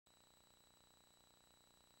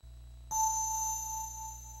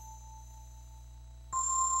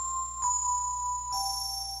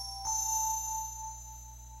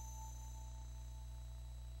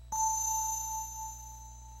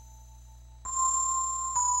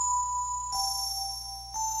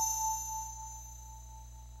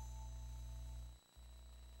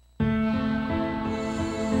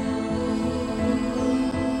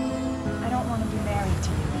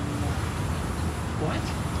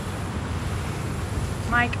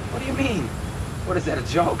Mike. What do you mean? What is that, a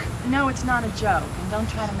joke? No, it's not a joke, and don't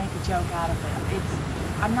try to make a joke out of it.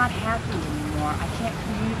 I'm not happy anymore. I can't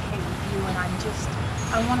communicate with you, and I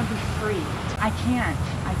want to be free. I can't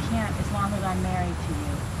as long as I'm married to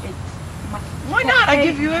you. Why not? I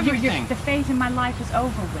give you everything. The phase in my life is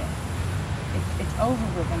over with. It's over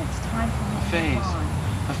with, and it's time for me to move on.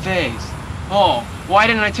 A phase? Oh, why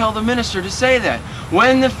didn't I tell the minister to say that?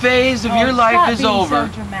 When the phase of your life is over. Stop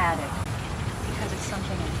being so dramatic. Because it's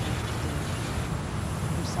something I have to do.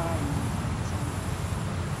 I'm sorry, Mom.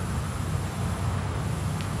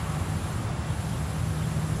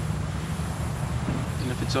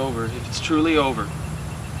 And if it's over, if it's truly over,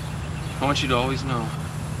 I want you to always know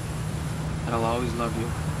that I'll always love you.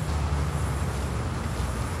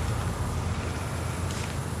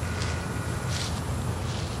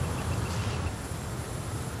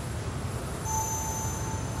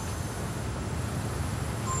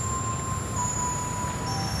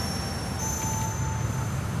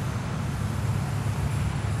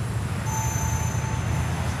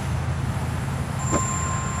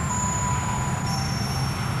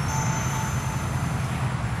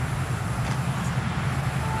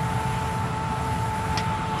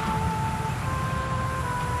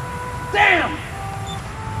 Damn!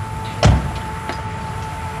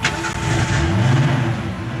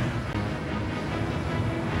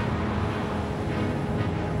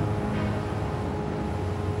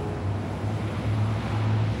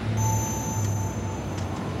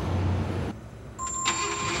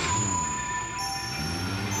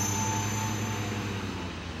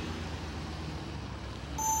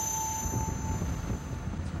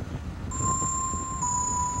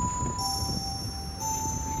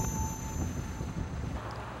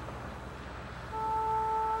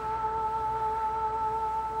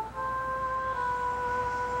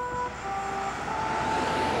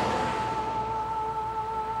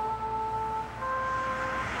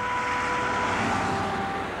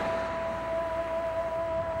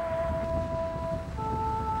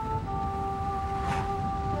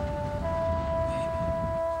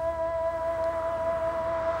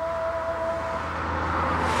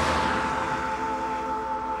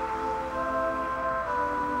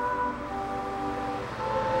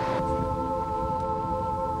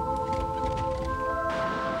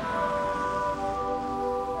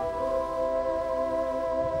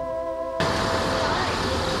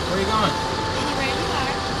 Where are you going? Anywhere you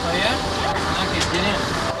are. Oh yeah? Yeah. Okay, get in.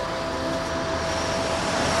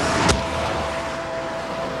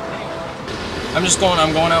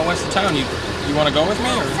 I'm going out west of town. You want to go with me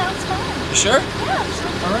or? Sounds fun. You sure? Yeah,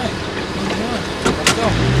 sure. All right. Let's go.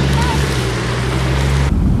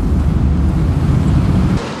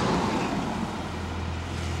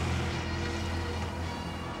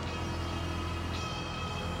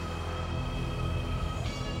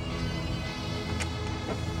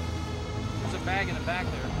 There's a bag in the back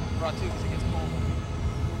there. Brought two because it gets cold.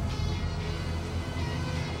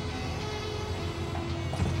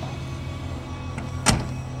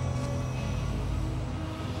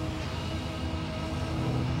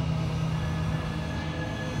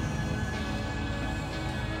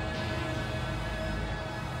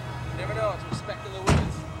 You never know, it's respect in the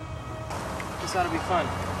woods. This ought to be fun.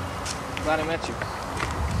 Glad I met you.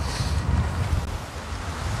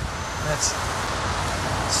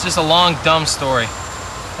 It's just a long, dumb story.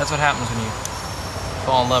 That's what happens when you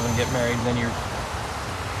fall in love and get married, and then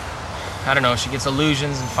I don't know, she gets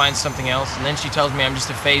illusions and finds something else, and then she tells me I'm just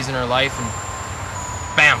a phase in her life, and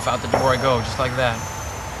bam, out the door I go, just like that.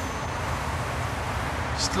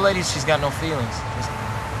 Just the lady, she's got no feelings. Just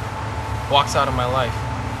walks out of my life.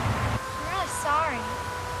 I'm really sorry.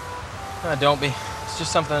 Don't be. It's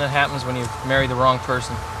just something that happens when you marry the wrong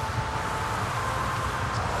person.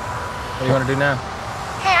 What do you want to do now?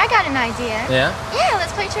 Hey, I got an idea. Yeah? Yeah,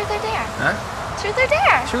 let's play Truth or Dare. Huh? Truth or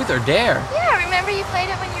Dare. Truth or Dare? Yeah, remember you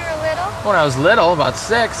played it when you were little? When I was little, about 6.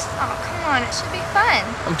 Oh, come on, it should be fun.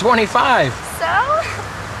 I'm 25. So?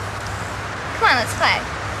 Come on, let's play.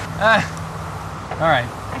 All right.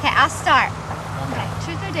 Okay, I'll start. Okay,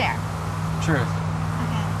 Truth or Dare? Truth.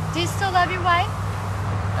 Okay. Do you still love your wife?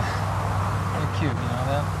 You're cute, you know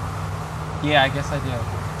that? Yeah, I guess I do.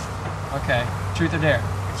 Okay. Truth or Dare?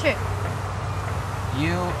 Truth.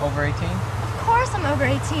 You over 18? Of course I'm over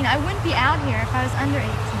 18. I wouldn't be out here if I was under 18.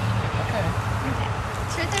 Okay. Okay.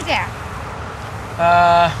 Truth or Dare?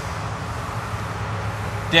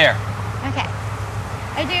 Dare. Okay.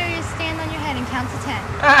 I dare you to stand on your head and count to 10.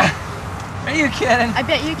 Are you kidding? I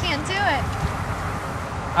bet you can't do it.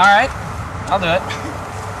 All right. I'll do it.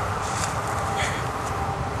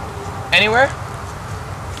 Anywhere?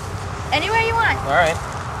 Anywhere you want. All right.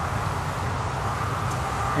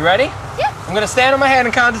 You ready? Yeah. I'm gonna stand on my head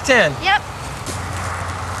and count to 10. Yep.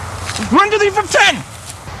 1, 2, 3, 4, 10!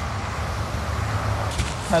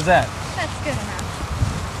 How's that? That's good enough.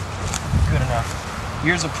 Good enough.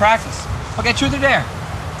 Years of practice. Okay, truth or dare?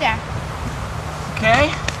 Dare. Okay.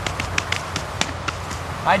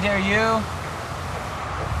 I dare you.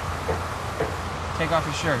 Take off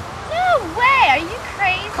your shirt. No way! Are you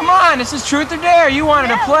crazy? Come on, this is truth or dare. You wanted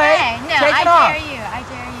to play. Way. No, Take it I off. dare you. I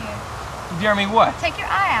dare you. You dare me what? Take your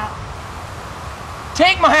eye out.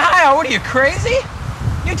 Take my eye out? What are you, crazy?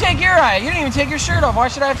 You take your eye. You didn't even take your shirt off. Why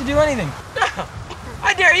should I have to do anything?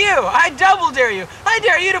 I dare you. I double dare you. I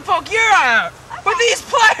dare you to poke your eye out. Okay. With these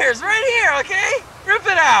pliers right here, okay? Rip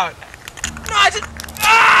it out. No, I just...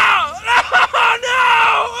 Oh! No! No!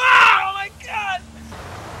 Oh, my God!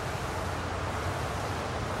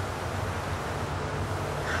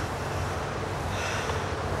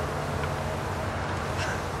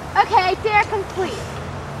 Okay, dare complete.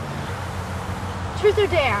 Truth or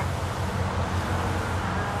dare?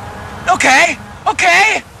 Okay.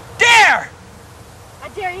 Okay. Dare! I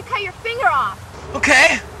dare you cut your finger off.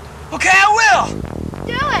 Okay. Okay, I will.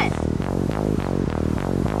 Do it.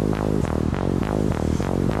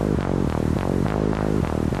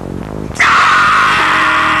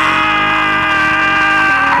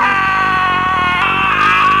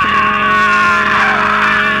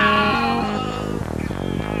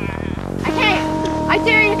 I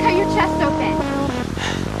dare you to cut your chest open.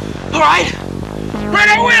 All right. Right,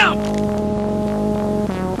 I will.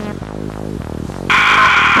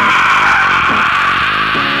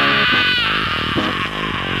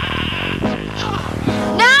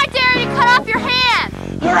 Now I dare you to cut off your hand.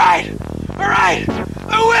 All right. All right.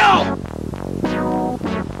 I will.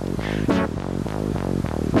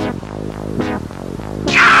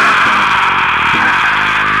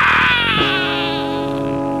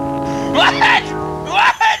 What?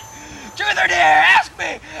 What? Truth or dare? Ask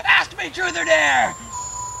me. Ask me, truth or dare?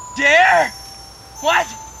 Dare? What?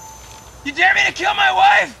 You dare me to kill my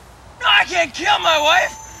wife? No, I can't kill my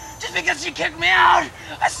wife. Just because she kicked me out.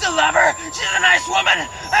 I still love her. She's a nice woman.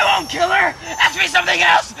 I won't kill her. Ask me something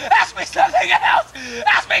else. Ask me something else.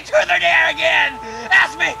 Ask me truth or dare again.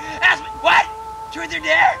 Ask me. Ask me. What? Truth or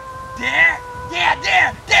dare? Dare? Yeah,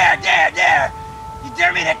 dare. Dare, dare, dare. You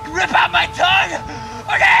dare me to rip out my tongue?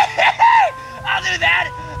 Okay. I'll do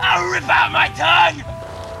that. I'll rip out my tongue.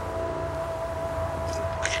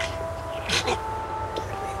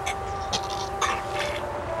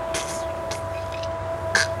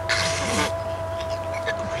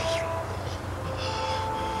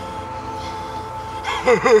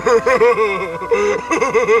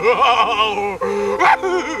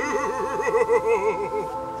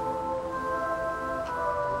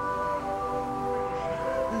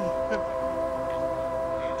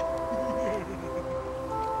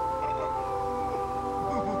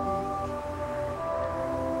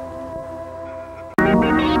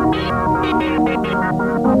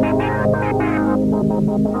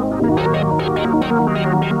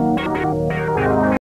 Thank you.